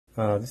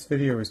This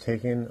video was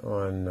taken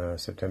on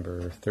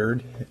September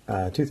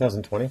 3rd,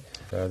 2020.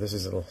 This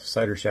is a little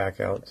cider shack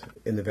out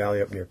in the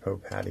valley up near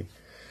Patty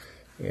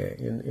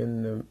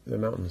in the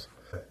mountains.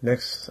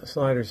 Next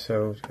slide or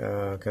so,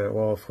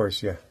 well, of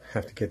course, you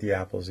have to get the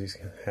apples. These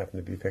happen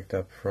to be picked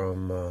up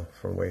from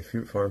Way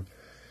Fruit Farm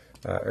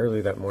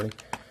early that morning.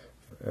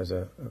 As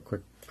a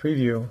quick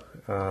preview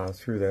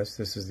through this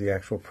is the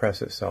actual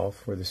press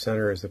itself, where the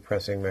center is the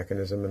pressing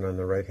mechanism, and on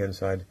the right-hand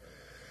side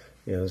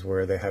is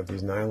where they have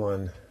these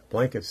nylon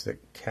blankets that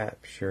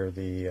capture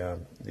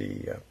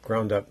the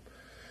ground up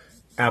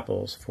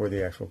apples for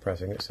the actual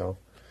pressing itself.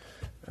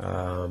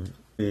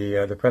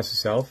 The press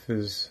itself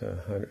is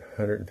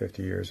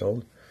 150 years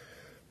old.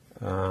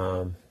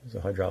 It's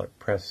a hydraulic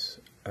press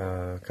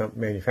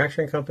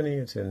manufacturing company.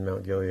 It's in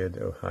Mount Gilead,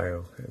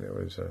 Ohio, and it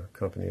was a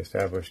company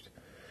established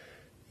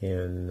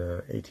in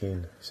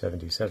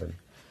 1877.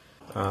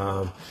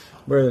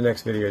 Where the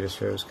next video just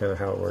shows kind of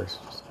how it works.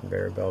 It's a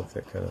conveyor belt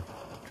that kind of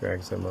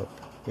drags them up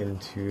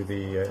into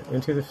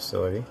the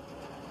facility,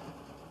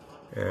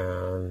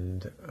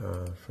 and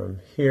from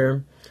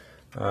here,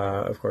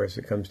 of course,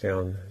 it comes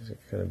down as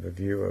kind of a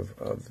view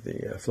of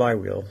the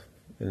flywheel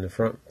in the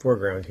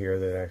foreground here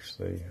that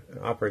actually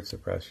operates the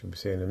press. You'll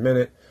see in a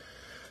minute.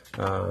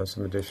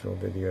 Some additional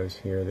videos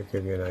here that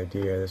give you an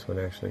idea. This one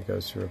actually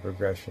goes through a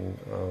progression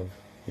of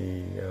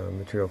the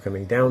material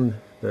coming down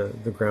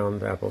the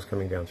ground, apples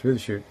coming down through the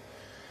chute,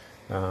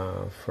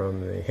 from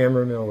the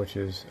hammer mill, which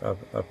is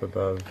up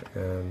above,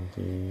 and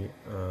the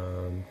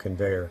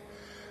conveyor,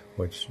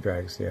 which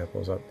drags the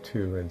apples up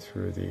to and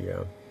through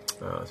the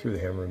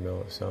hammer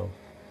mill itself.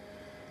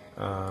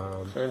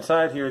 So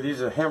inside here,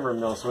 these are hammer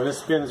mills. So when it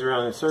spins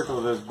around in a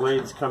circle, those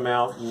blades come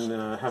out and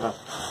have a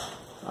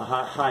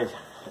high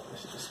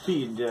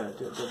speed to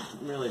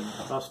really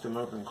bust them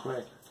open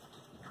quick.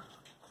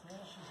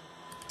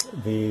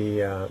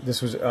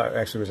 This was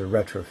actually was a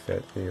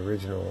retrofit. The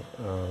original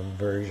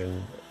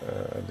version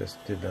of this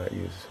did not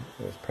use.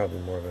 It was probably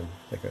more of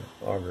like an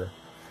auger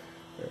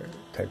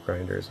type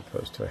grinder as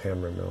opposed to a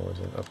hammer mill. It was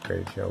an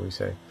upgrade, shall we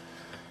say,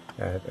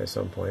 at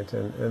some point.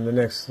 And the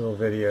next little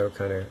video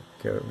kind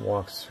of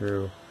walks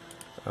through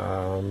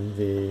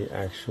the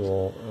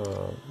actual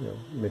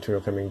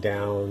material coming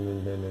down,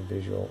 and then a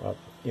visual up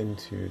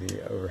into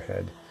the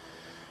overhead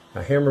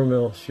hammer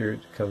mill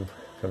chute coming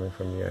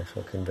from the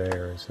actual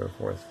conveyor and so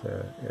forth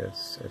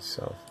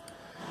itself.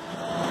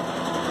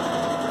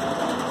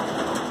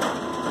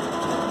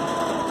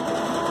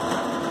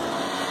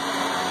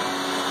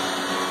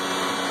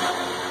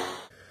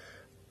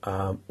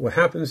 What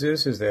happens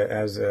is that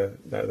as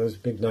those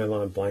big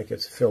nylon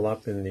blankets fill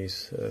up in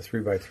these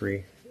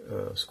 3x3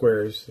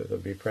 squares that they'll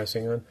be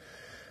pressing on,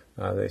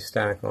 they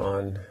stack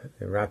on,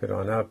 they wrap it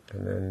on up,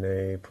 and then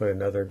they put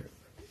another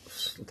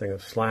thing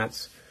of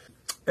slats,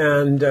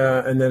 and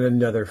then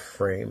another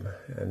frame,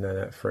 and then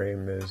that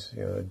frame is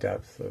a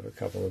depth of a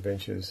couple of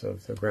inches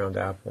of the ground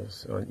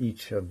apples on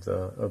each of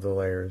the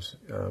layers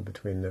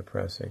between the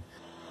pressing.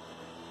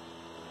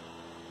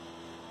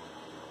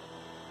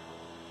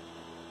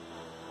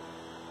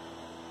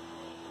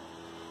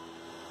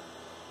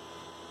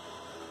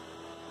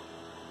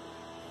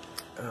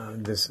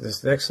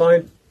 This next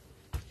slide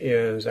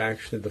is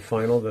actually the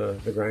final.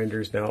 The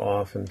grinder's now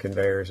off, and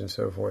conveyors and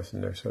so forth,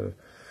 and they're sort of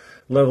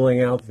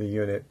leveling out the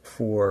unit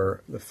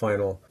for the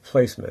final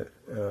placement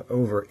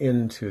over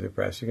into the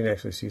press. You can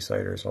actually see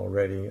ciders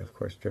already, of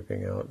course,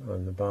 dripping out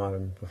on the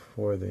bottom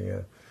before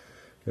the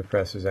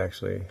press is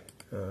actually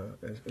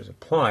is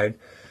applied.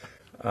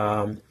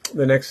 The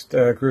next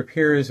group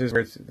here is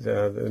where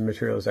the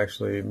material is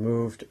actually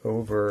moved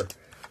over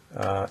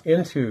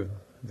into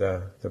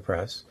the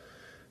press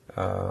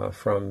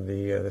from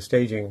the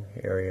staging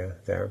area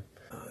there.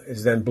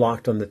 Is then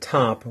blocked on the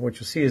top. What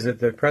you'll see is that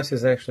the press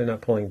is actually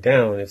not pulling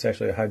down, it's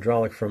actually a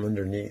hydraulic from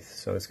underneath,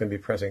 so it's going to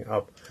be pressing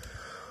up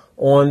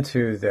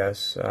onto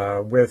this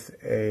with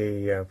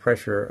a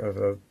pressure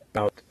of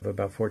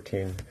about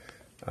 14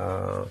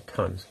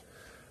 tons.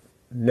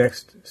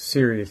 Next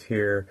series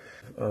here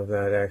of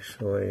that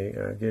actually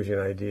gives you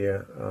an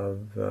idea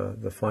of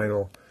the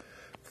final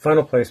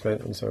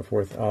placement and so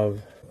forth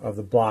of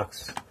the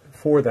blocks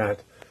for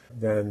that.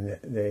 Then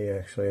they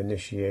actually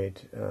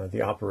initiate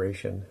the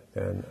operation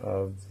then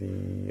of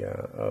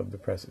the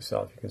press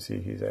itself. You can see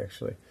he's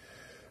actually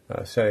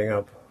setting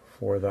up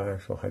for the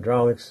actual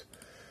hydraulics,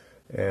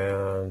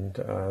 and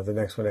the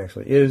next one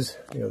actually is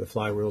the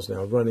flywheel's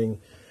now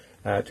running.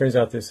 It turns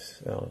out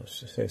this, I'll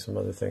say some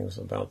other things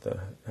about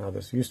how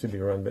this used to be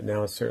run, but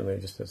now it's certainly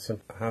just a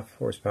simple half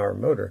horsepower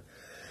motor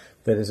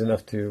that is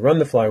enough to run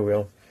the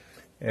flywheel.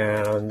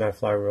 And that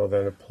flywheel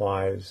then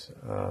applies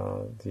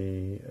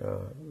the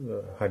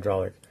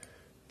hydraulic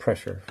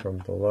pressure from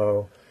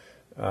below.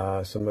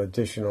 Some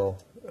additional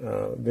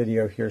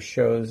video here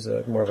shows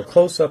more of a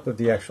close-up of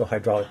the actual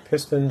hydraulic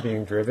piston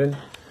being driven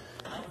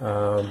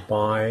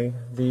by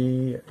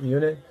the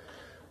unit.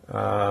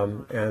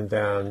 And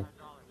then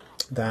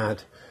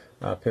that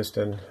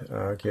piston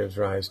gives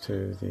rise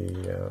to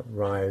the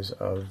rise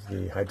of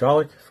the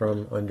hydraulic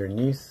from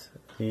underneath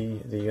the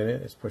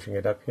unit. It's pushing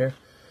it up here.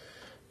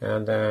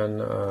 And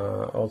then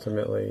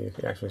ultimately, you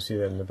can actually see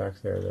that in the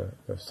back there,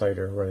 the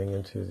cider running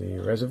into the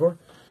reservoir.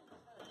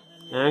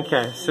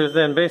 Okay, so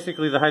then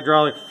basically the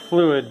hydraulic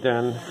fluid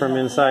then from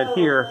inside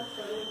here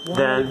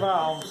then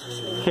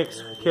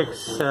kicks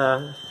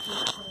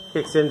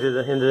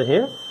into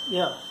here?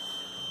 Yeah.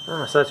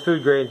 Ah, so that's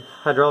food grade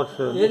hydraulic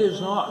fluid. It is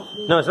not.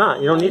 No, it's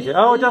not. You don't need to.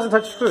 Oh, it doesn't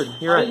touch food.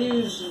 You're right. I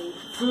use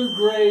food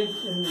grade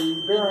in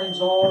the bearings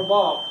all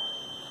above.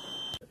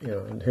 You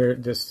know, and here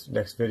this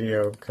next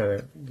video kind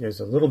of gives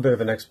a little bit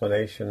of an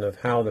explanation of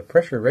how the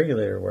pressure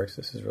regulator works.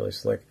 This is really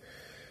slick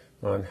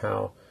on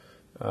how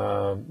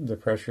the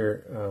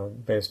pressure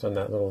based on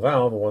that little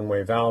valve, a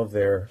one-way valve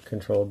there,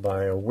 controlled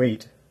by a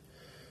weight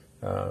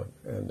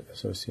and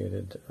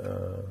associated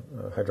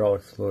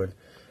hydraulic fluid,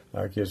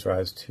 gives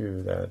rise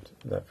to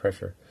that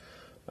pressure.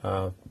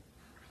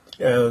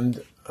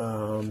 And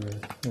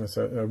it's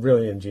a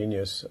really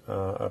ingenious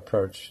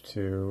approach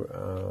to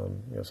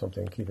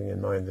something, keeping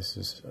in mind this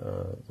is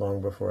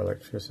long before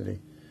electricity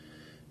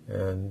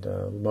and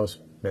most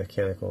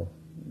mechanical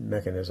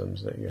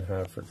mechanisms that you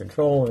have for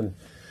control, and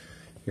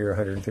here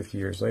 150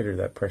 years later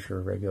that pressure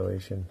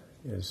regulation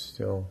is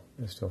still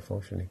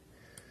functioning.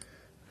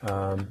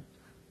 That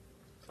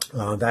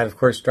of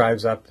course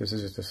drives up. This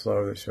is just a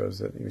slow that shows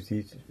that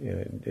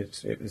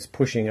it's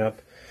pushing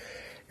up.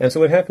 And so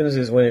what happens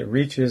is when it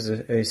reaches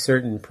a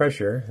certain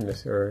pressure, in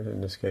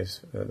this case,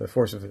 the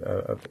force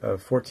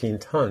of 14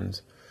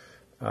 tons,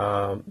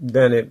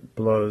 then it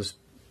blows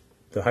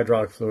the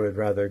hydraulic fluid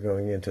rather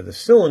going into the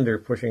cylinder,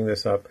 pushing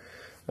this up,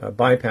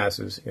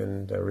 bypasses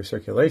in the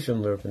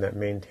recirculation loop, and that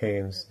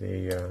maintains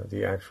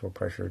the actual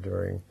pressure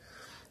during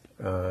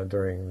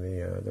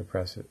the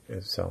press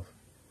itself.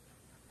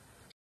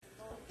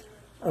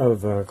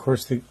 Of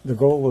course, the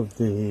goal of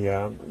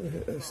the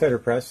cider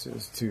press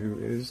is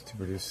to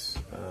produce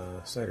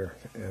cider,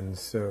 and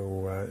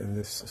so in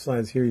this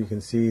slides here you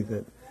can see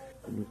that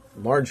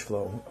large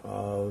flow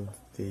of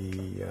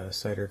the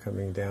cider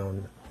coming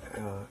down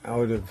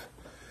out of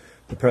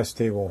the press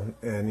table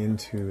and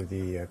into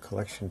the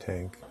collection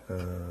tank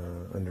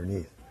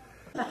underneath.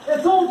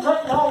 It's old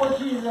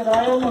technology that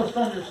I almost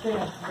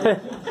understand. I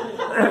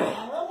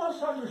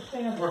almost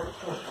understand it.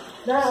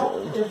 Now,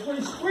 if we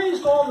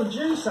squeezed all the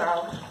juice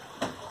out,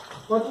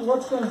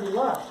 what's going to be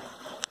left?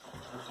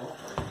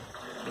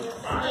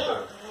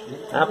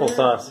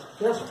 Applesauce.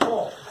 That's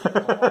false.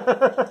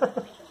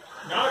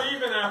 Not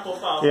even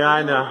applesauce. Yeah,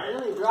 I know.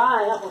 Really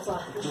dry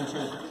applesauce.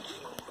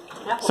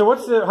 So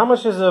how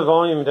much is the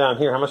volume down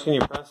here? How much can you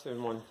press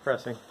in one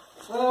pressing?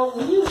 Well,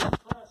 we used to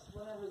press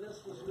whenever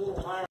this was a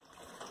little higher.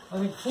 I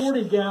think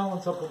 40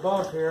 gallons up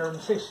above here and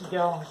 60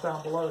 gallons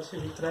down below, so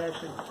you could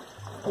actually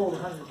hold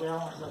 100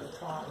 gallons at a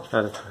time.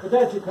 But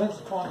that depends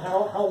upon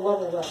how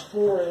level that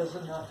floor is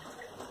in the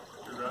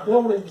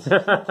buildings.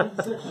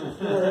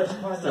 1964, that's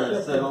kind of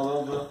Set a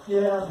little bit.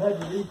 Yeah, I've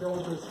had to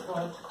rebuild this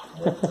front.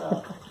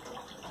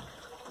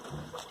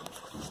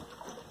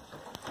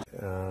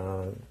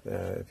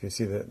 If you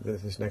see that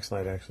this next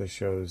slide actually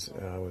shows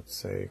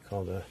what's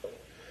called a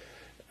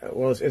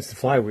well, it's the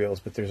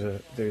flywheels, but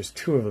there's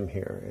two of them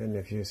here, and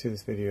if you see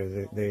this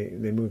video,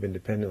 they move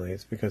independently.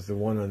 It's because the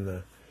one on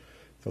the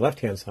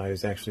left-hand side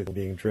is actually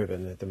being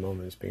driven at the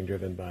moment. It's being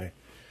driven by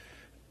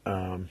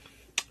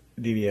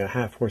the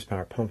half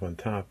horsepower pump on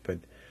top, but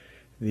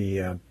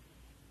the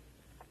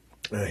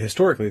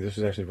historically this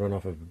was actually run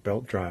off of a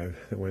belt drive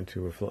that went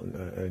to an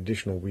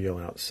additional wheel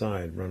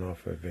outside, run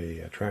off of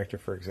a tractor,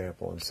 for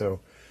example. And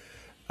so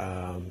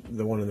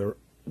the one on the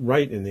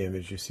right in the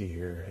image you see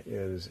here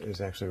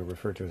is actually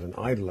referred to as an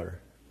idler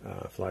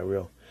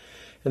flywheel,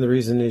 and the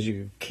reason is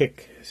you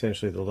kick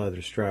essentially the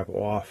leather strap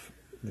off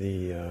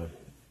the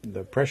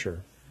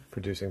pressure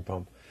producing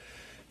pump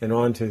and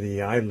onto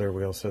the idler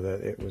wheel, so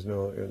that it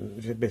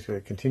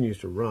basically continues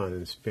to run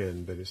and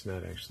spin, but it's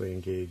not actually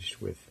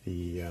engaged with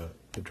the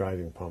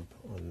driving pump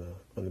on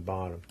the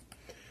bottom.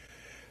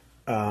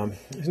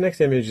 This next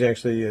image,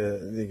 actually,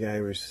 the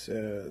guy was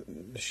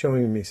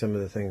showing me some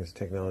of the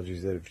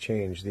technologies that have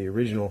changed. The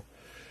original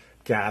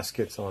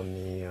gaskets on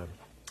the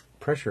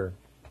pressure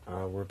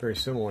were very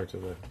similar to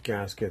the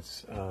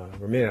gaskets,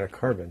 were made out of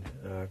carbon,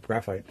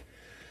 graphite,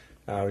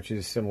 which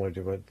is similar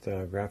to what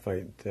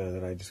graphite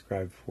that I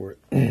described for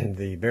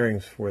the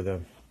bearings for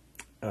the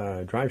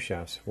drive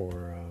shafts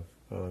for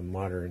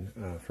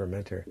modern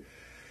fermenter.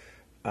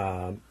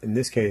 In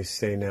this case,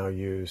 they now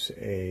use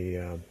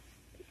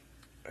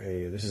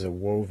this is a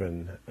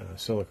woven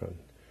silicone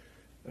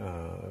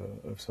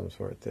of some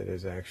sort that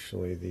is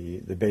actually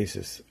the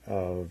basis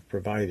of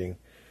providing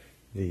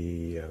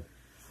the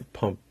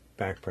pump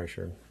back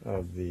pressure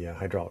of the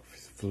hydraulic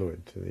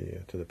fluid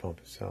to the pump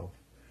itself.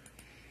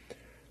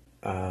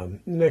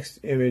 Next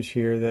image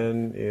here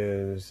then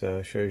is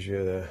shows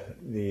you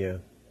the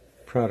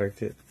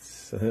product. It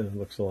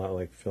looks a lot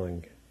like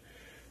filling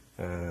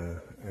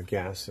a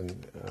gas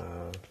and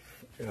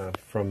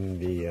from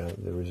the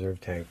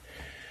reserve tank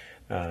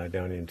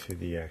down into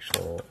the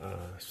actual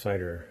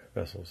cider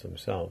vessels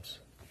themselves.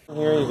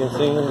 Here you can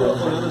see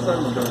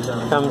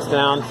it comes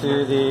down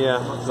to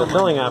the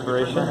filling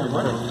operation.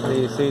 So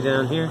you see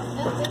down here,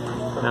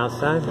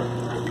 outside.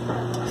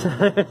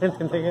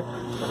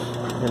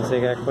 And so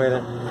you got quite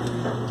a,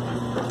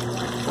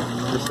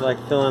 just like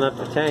filling up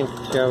the tank,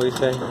 shall we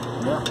say.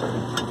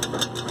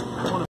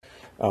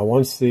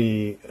 Once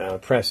the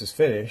press is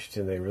finished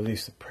and they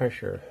release the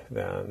pressure,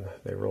 then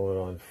they roll it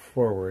on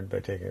forward by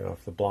taking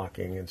off the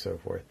blocking and so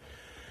forth.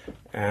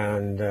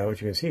 And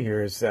what you can see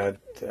here is that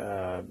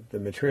the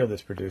material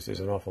that's produced is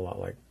an awful lot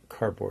like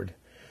cardboard.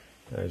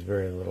 There's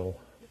very little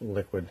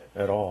liquid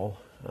at all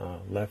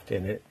left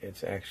in it.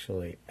 It's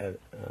actually,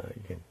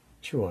 you can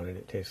chew on it.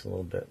 It tastes a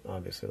little bit,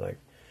 obviously, like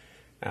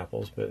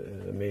apples, but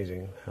it's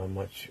amazing how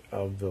much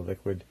of the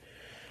liquid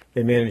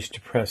they managed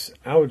to press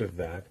out of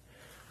that.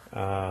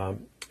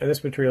 And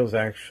this material is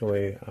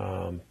actually,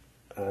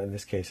 in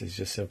this case, is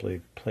just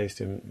simply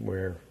placed in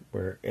where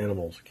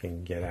animals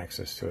can get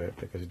access to it,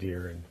 because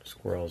deer and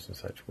squirrels and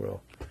such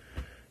will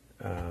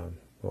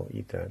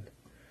eat that.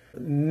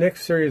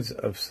 Next series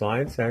of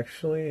slides,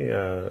 actually,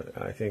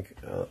 I think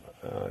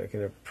I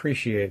can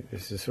appreciate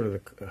this is sort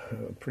of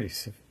a pretty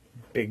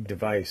big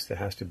device that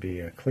has to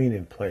be clean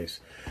in place.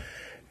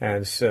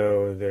 And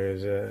so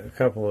there's a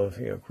couple of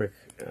quick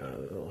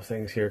little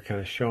things here kind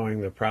of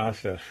showing the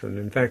process. And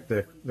in fact,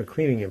 the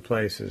cleaning in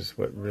place is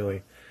what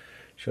really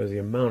shows the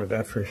amount of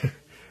effort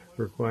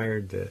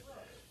required to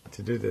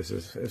do this.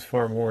 Is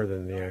far more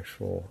than the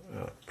actual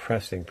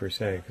pressing per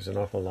se, because an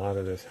awful lot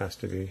of this has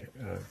to be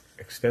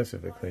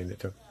extensively cleaned. It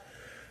took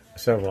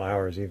several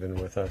hours, even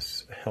with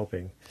us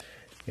helping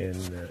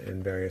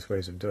in various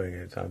ways of doing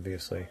it. It's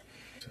obviously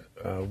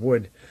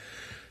wood,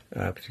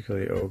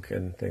 particularly oak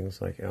and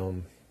things like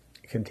elm,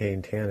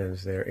 contain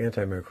tannins. They're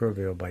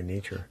antimicrobial by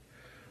nature,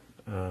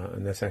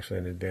 and that's actually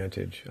an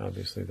advantage,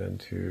 obviously, then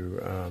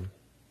to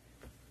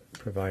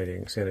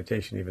providing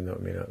sanitation, even though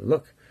it may not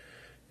look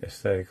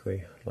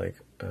aesthetically like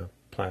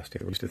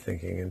plastic. We're used to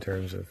thinking in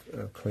terms of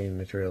clean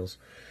materials.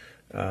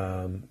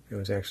 It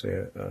was actually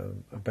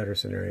a better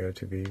scenario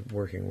to be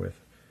working with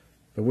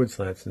the wood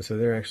slats, and so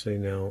they're actually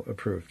now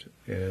approved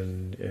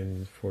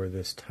and for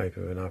this type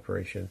of an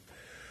operation.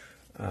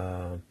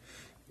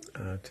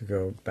 To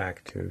go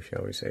back to,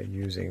 shall we say,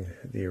 using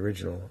the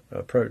original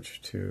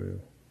approach to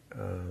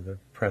the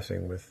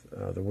pressing with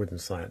the wooden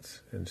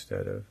slats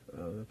instead of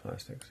the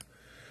plastics.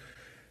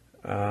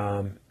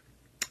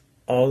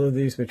 All of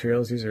these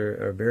materials, these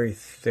are very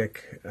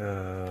thick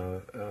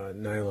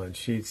nylon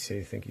sheets.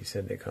 I think he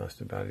said they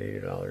cost about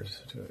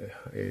 $80 to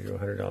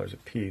 $100 a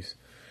piece.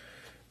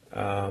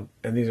 And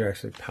these are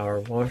actually power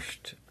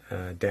washed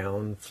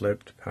down,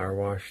 flipped, power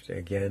washed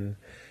again,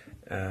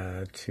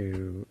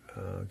 to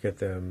get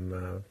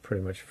them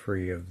pretty much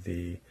free of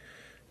the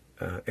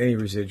any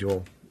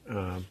residual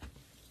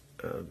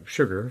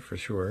sugar, for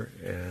sure,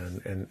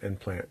 and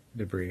plant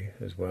debris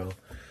as well.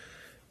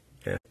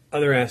 And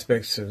other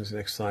aspects of this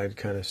next slide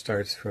kind of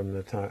starts from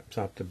the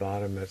top to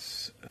bottom.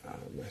 That's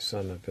my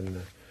son up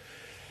in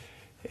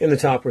the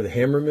top where the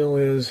hammer mill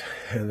is,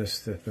 and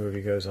the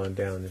movie goes on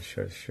down and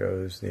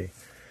shows the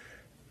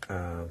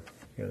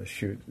the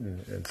chute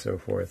and so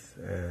forth,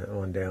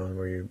 on down,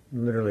 where you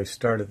literally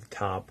start at the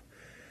top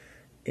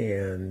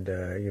and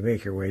you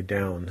make your way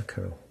down,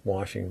 kind of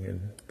washing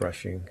and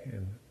brushing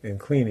and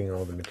cleaning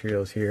all the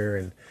materials here.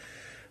 And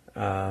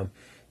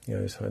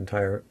this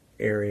entire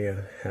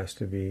area has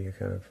to be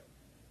kind of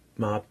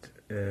mopped,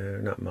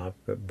 not mopped,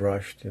 but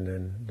brushed and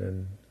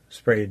then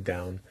sprayed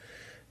down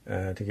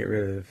to get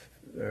rid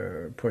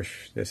of,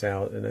 push this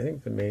out. And I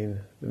think the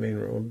main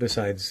role,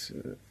 besides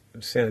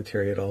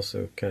sanitary, it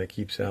also kind of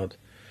keeps out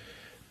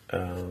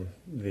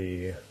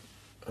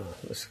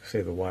let's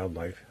say the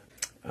wildlife.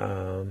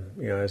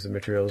 As the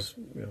materials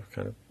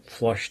kind of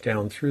flush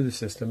down through the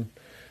system,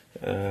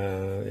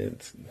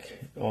 it's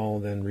all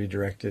then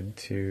redirected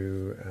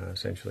to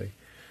essentially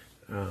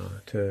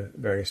to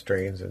various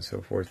drains and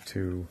so forth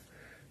to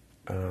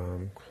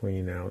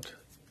clean out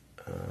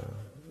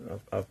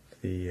up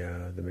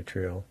the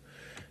material.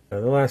 The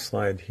last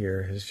slide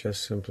here is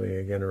just simply,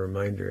 again, a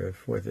reminder of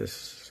what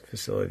this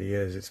facility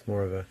is. It's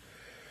more of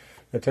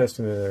a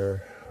testament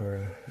or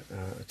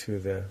to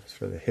the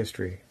sort of the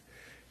history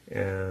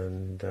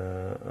and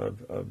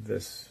of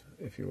this,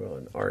 if you will,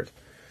 an art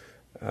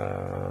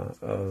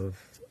of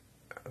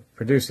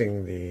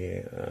producing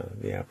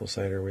the apple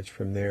cider, which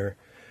from there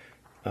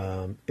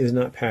is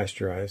not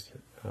pasteurized,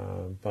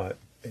 but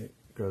it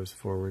goes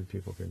forward.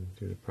 People can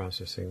do the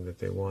processing that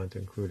they want,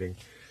 including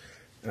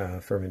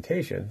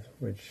fermentation,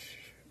 which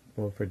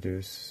will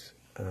produce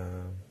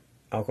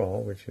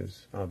alcohol, which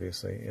is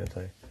obviously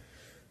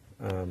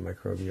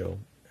antimicrobial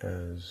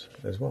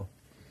as well.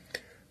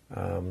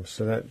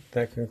 So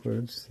that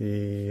concludes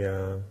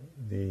the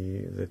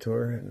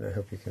tour, and I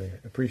hope you can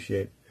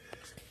appreciate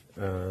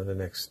the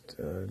next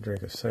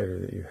drink of cider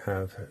that you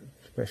have,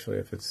 especially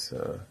if it's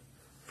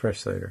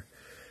fresh cider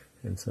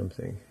and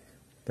something.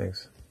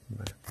 Thanks.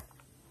 Bye.